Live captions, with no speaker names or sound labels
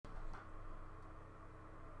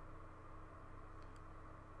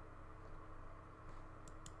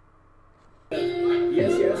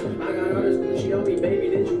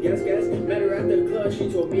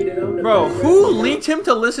Bro, who linked him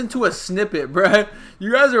to listen to a snippet, bro?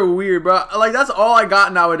 You guys are weird, bro. Like, that's all I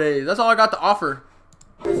got nowadays. That's all I got to offer.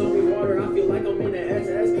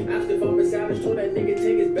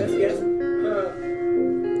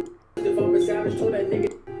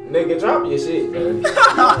 Nigga, drop your shit, man.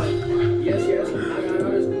 Yes, yes. I got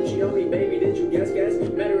all this Gucci on me, baby. Did you guess?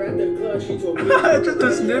 Met her at the club. She told me just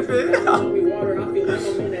a snippet. told me water. I feel like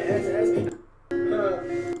I'm in the SS.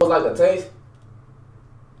 Was like a taste.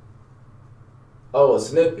 Oh, a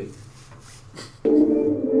snippet.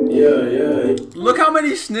 Yeah. Look how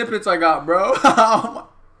many snippets I got, bro.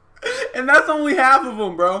 And that's only half of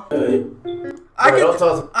them, bro.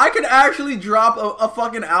 I could actually drop a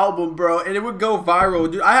fucking album, bro, and it would go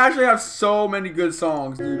viral, dude. I actually have so many good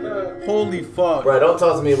songs, dude. Holy fuck. Bro, don't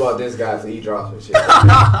talk to me about this guy till he drops some shit.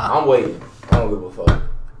 I'm waiting. I don't give a fuck.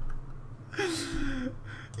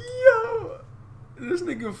 Yo. This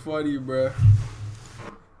nigga funny, bro.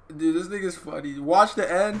 Dude, this nigga's funny. Watch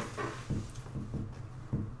the end.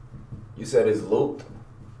 You said it's looped?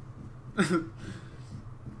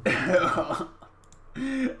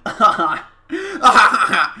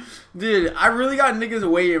 Dude, I really got niggas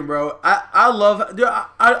waiting, bro. I love, dude,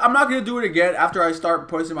 I'm not gonna do it again after I start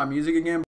posting my music again.